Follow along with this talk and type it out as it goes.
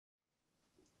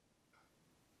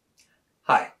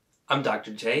I'm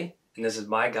Dr. J, and this is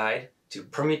my guide to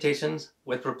permutations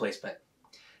with replacement.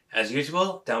 As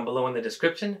usual, down below in the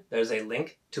description, there's a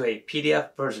link to a PDF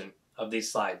version of these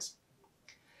slides.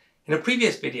 In a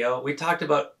previous video, we talked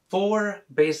about 4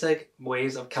 basic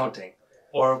ways of counting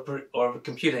or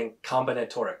computing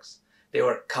combinatorics. They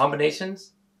were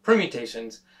combinations,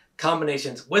 permutations,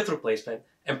 combinations with replacement,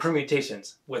 and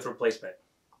permutations with replacement.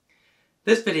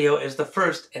 This video is the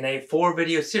first in a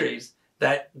 4-video series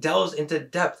that delves into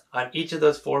depth on each of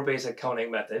those 4 basic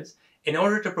counting methods in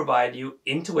order to provide you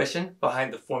intuition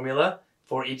behind the formula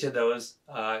for each of those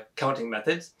counting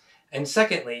methods, and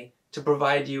secondly, to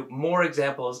provide you more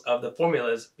examples of the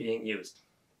formulas being used.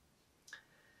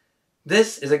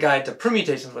 This is a guide to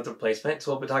permutations with replacement, so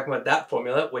we'll be talking about that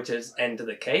formula, which is n to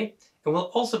the k, and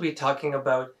we'll also be talking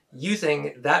about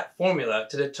using that formula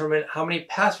to determine how many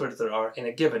passwords there are in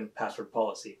a given password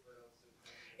policy.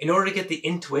 In order to get the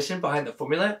intuition behind the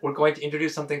formula, we're going to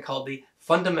introduce something called the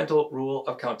fundamental rule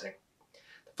of counting.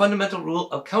 The fundamental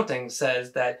rule of counting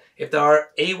says that if there are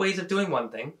A ways of doing one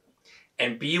thing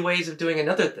and B ways of doing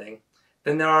another thing,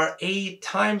 then there are A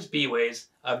times B ways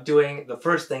of doing the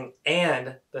first thing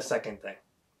and the second thing.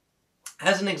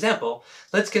 As an example,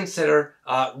 let's consider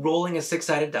rolling a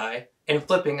 6-sided die and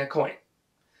flipping a coin.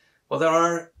 Well, there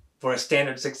are, for a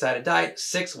standard 6-sided die,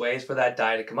 6 ways for that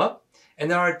die to come up, and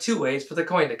there are 2 ways for the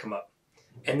coin to come up.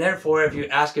 And therefore, if you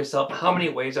ask yourself how many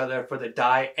ways are there for the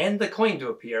die and the coin to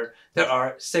appear, there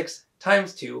are 6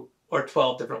 times 2, or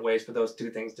 12 different ways for those 2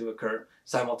 things to occur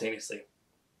simultaneously.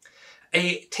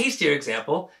 A tastier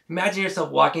example, imagine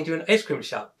yourself walking to an ice cream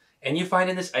shop, and you find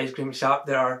in this ice cream shop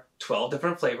there are 12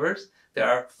 different flavors, there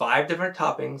are 5 different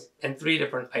toppings, and 3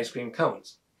 different ice cream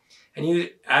cones. And you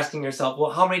asking yourself,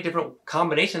 well, how many different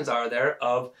combinations are there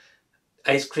of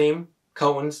ice cream,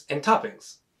 cones, and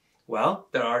toppings? Well,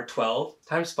 there are 12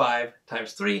 times 5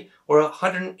 times 3, or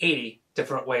 180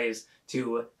 different ways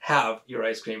to have your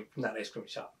ice cream from that ice cream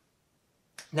shop.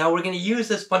 Now we're going to use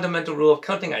this fundamental rule of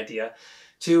counting idea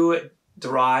to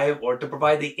derive or to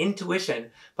provide the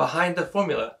intuition behind the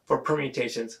formula for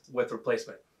permutations with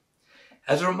replacement.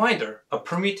 As a reminder, a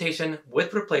permutation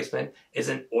with replacement is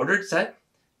an ordered set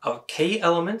of k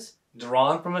elements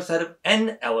drawn from a set of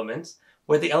n elements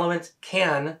where the elements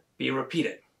can be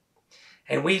repeated.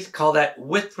 And we call that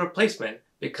with replacement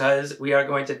because we are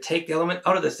going to take the element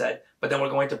out of the set, but then we're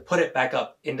going to put it back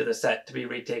up into the set to be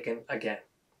retaken again.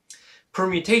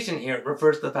 Permutation here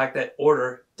refers to the fact that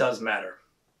order does matter.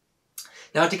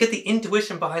 Now, to get the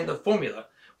intuition behind the formula,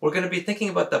 we're going to be thinking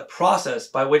about the process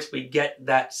by which we get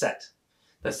that set,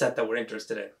 the set that we're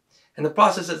interested in. And the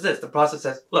process is this. The process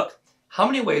says, look, how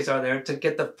many ways are there to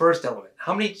get the first element?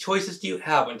 How many choices do you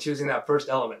have when choosing that first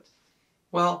element?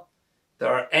 Well,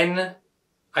 there are n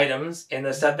items in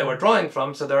the set that we're drawing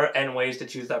from, so there are n ways to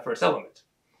choose that first element.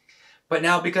 But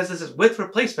now, because this is with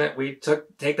replacement, we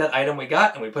take that item we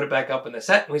got and we put it back up in the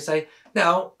set, and we say,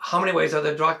 now, how many ways are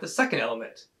there to draw the second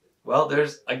element? Well,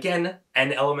 there's, again,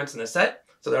 n elements in the set,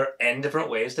 so there are n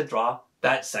different ways to draw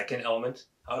that second element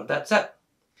out of that set.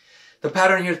 The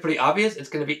pattern here is pretty obvious. It's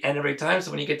going to be n every time,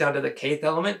 so when you get down to the kth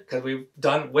element, because we've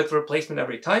done with replacement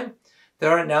every time,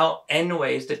 there are now n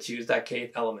ways to choose that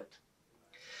kth element.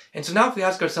 And so now if we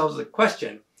ask ourselves the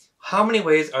question, how many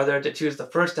ways are there to choose the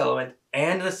first element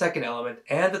and the second element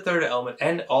and the third element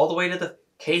and all the way to the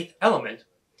kth element?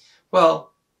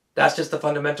 Well, that's just the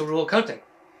fundamental rule of counting.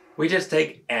 We just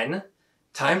take n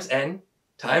times n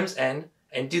times n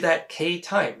and do that k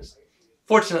times.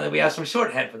 Fortunately, we have some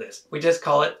shorthand for this. We just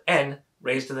call it n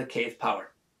raised to the kth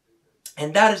power.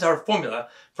 And that is our formula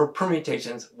for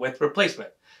permutations with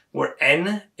replacement, where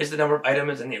n is the number of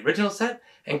items in the original set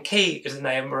and k is the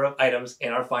number of items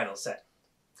in our final set.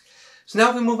 So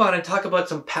now if we move on and talk about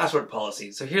some password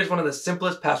policies. So here's one of the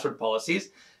simplest password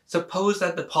policies. Suppose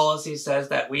that the policy says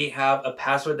that we have a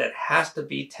password that has to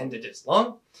be 10 digits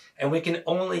long and we can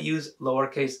only use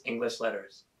lowercase English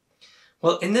letters.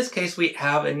 Well, in this case, we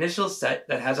have an initial set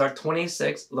that has our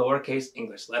 26 lowercase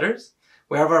English letters.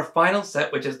 We have our final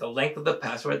set, which is the length of the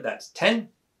password, that's 10.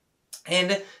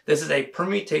 And this is a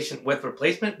permutation with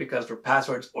replacement because for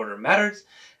passwords, order matters.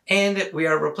 And we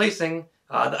are replacing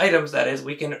the items, that is,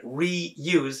 we can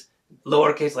reuse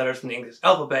lowercase letters from the English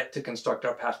alphabet to construct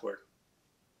our password.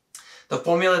 The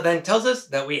formula then tells us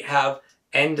that we have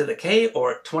n to the k,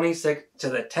 or 26 to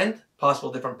the 10th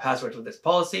possible different passwords with this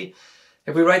policy.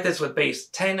 If we write this with base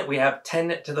 10, we have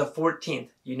 10 to the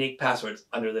 14th unique passwords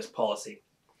under this policy.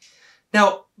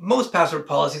 Now, most password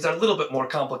policies are a little bit more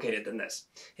complicated than this.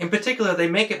 In particular, they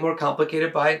make it more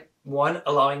complicated by, 1,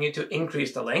 allowing you to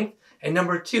increase the length, and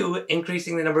number 2,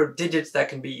 increasing the number of digits that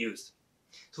can be used.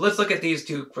 So let's look at these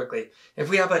two quickly. If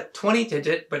we have a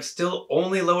 20-digit but still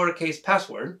only lowercase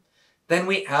password, then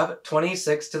we have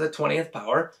 26 to the 20th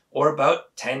power, or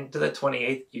about 10 to the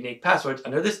 28th unique passwords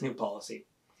under this new policy.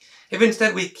 If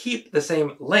instead we keep the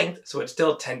same length, so it's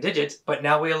still 10 digits, but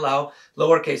now we allow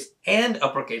lowercase and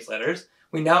uppercase letters,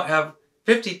 we now have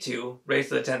 52 raised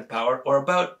to the 10th power, or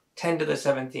about 10 to the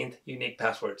 17th unique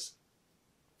passwords.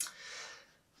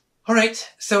 All right,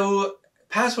 so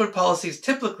password policies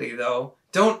typically, though,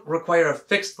 don't require a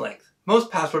fixed length.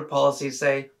 Most password policies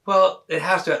say, well, it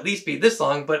has to at least be this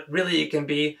long, but really it can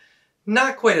be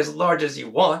not quite as large as you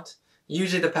want.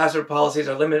 Usually the password policies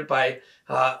are limited by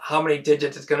how many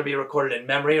digits is going to be recorded in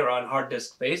memory or on hard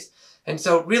disk space. And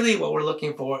so really what we're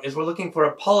looking for is we're looking for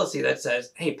a policy that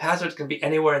says, hey, passwords can be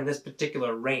anywhere in this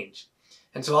particular range.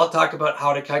 And so I'll talk about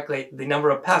how to calculate the number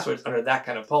of passwords under that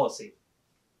kind of policy.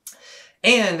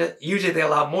 And usually they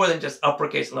allow more than just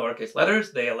uppercase and lowercase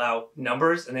letters. They allow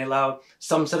numbers and they allow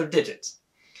some set of digits.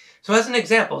 So as an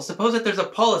example, suppose that there's a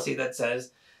policy that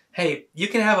says, hey, you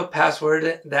can have a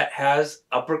password that has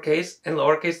uppercase and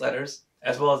lowercase letters,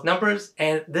 as well as numbers,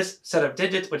 and this set of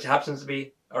digits, which happens to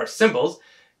be, or symbols,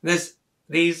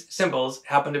 these symbols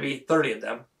happen to be 30 of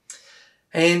them.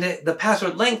 And the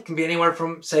password length can be anywhere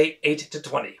from, say, 8 to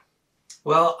 20.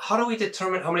 Well, how do we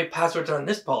determine how many passwords are in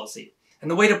this policy? And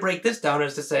the way to break this down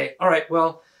is to say, all right,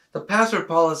 well, the password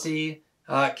policy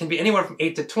can be anywhere from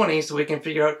 8 to 20, so we can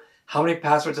figure out how many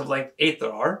passwords of length 8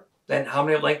 there are, then how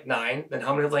many of length 9, then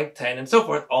how many of length 10, and so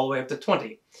forth, all the way up to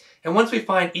 20. And once we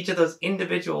find each of those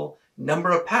individual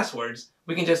number of passwords,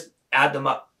 we can just add them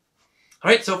up. All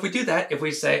right, so if we do that, if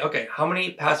we say, okay, how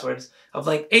many passwords of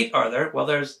length 8 are there? Well,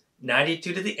 there's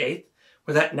 92 to the 8th,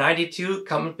 where that 92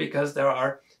 comes because there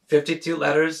are 52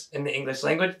 letters in the English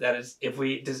language. That is, if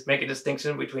we just make a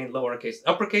distinction between lowercase and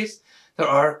uppercase, there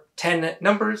are 10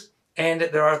 numbers and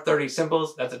there are 30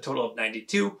 symbols. That's a total of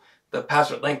 92. The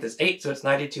password length is 8, so it's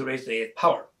 92 raised to the 8th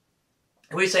power.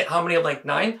 If we say how many of length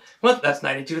 9, well, that's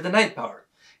 92 to the 9th power.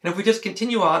 And if we just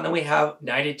continue on, then we have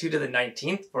 92 to the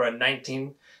 19th for a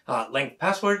 19 length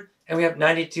password, and we have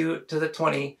 92 to the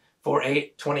 20 for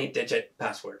a 20-digit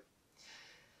password.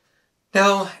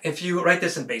 Now, if you write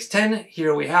this in base 10,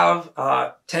 here we have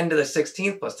 10 to the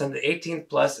 16th plus 10 to the 18th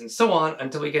plus and so on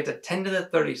until we get to 10 to the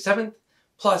 37th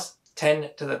plus 10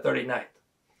 to the 39th.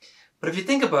 But if you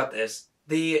think about this,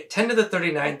 the 10 to the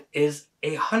 39th is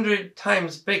 100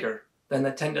 times bigger than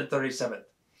the 10 to the 37th.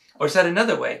 Or said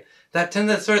another way, that 10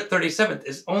 to the 37th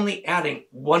is only adding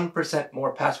 1%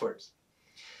 more passwords.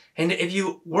 And if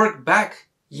you work back,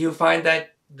 you find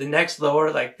that the next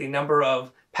lower, like the number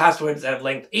of passwords that have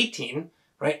length 18,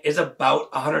 right, is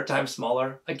about 100 times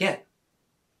smaller again.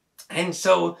 And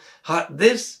so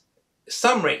this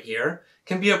sum right here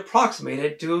can be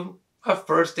approximated to a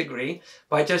first degree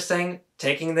by just saying,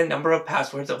 taking the number of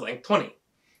passwords of length 20.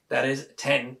 That is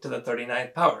 10 to the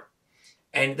 39th power.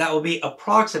 And that will be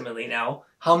approximately now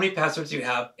how many passwords you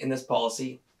have in this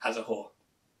policy as a whole.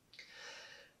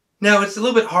 Now, it's a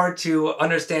little bit hard to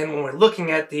understand when we're looking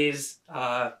at these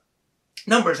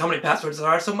numbers, how many passwords there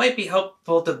are, so it might be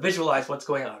helpful to visualize what's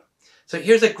going on. So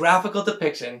here's a graphical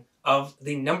depiction of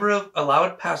the number of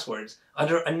allowed passwords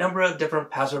under a number of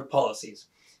different password policies.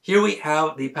 Here we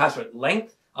have the password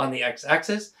length on the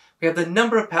x-axis, we have the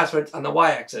number of passwords on the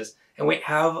y-axis, and we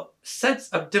have sets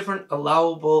of different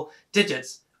allowable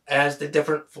digits as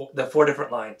the 4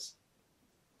 different lines.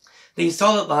 The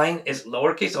solid line is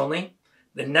lowercase only.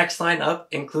 The next line up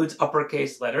includes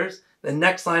uppercase letters. The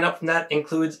next line up from that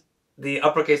includes the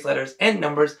uppercase letters and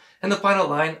numbers. And the final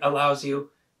line allows you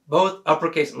both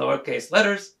uppercase and lowercase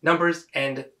letters, numbers,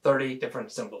 and 30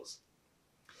 different symbols.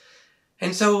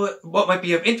 And so what might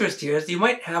be of interest here is you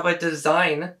might have a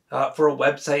design for a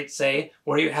website, say,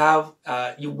 where you have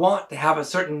you want to have a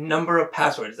certain number of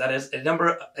passwords. That is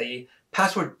a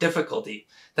password difficulty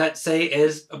that, say,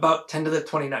 is about 10 to the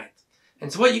 29th.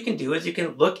 And so what you can do is you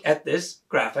can look at this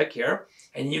graphic here,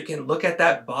 and you can look at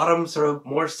that bottom sort of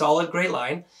more solid gray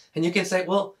line, and you can say,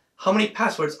 well, how many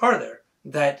passwords are there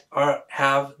that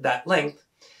have that length?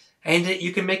 And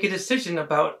you can make a decision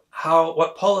about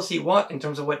what policy you want in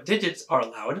terms of what digits are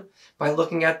allowed by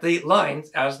looking at the lines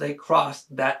as they cross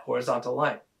that horizontal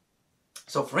line.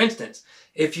 So for instance,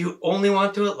 if you only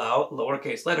want to allow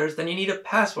lowercase letters, then you need a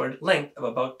password length of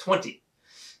about 20.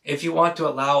 If you want to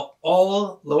allow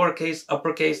all lowercase,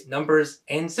 uppercase, numbers,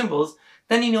 and symbols,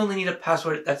 then you only need a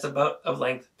password that's about of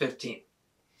length 15.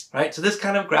 Right? So this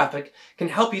kind of graphic can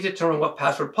help you determine what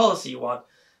password policy you want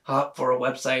for a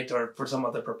website or for some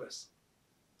other purpose.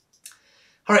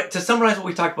 All right, to summarize what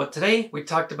we talked about today, we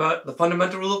talked about the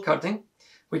fundamental rule of counting,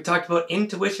 We talked about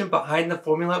intuition behind the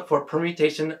formula for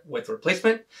permutation with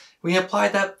replacement. We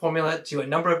applied that formula to a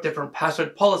number of different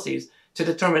password policies to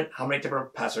determine how many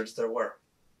different passwords there were.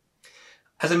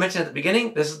 As I mentioned at the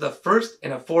beginning, this is the first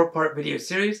in a 4-part video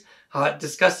series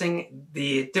discussing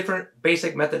the different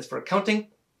basic methods for counting.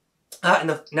 In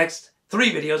the next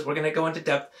 3 videos, we're going to go into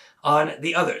depth on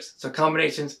the others. So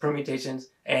combinations, permutations,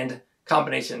 and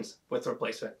combinations with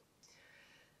replacement.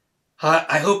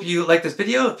 I hope you like this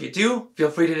video. If you do,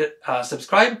 feel free to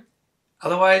subscribe.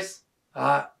 Otherwise,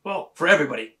 well, for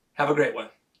everybody, have a great one.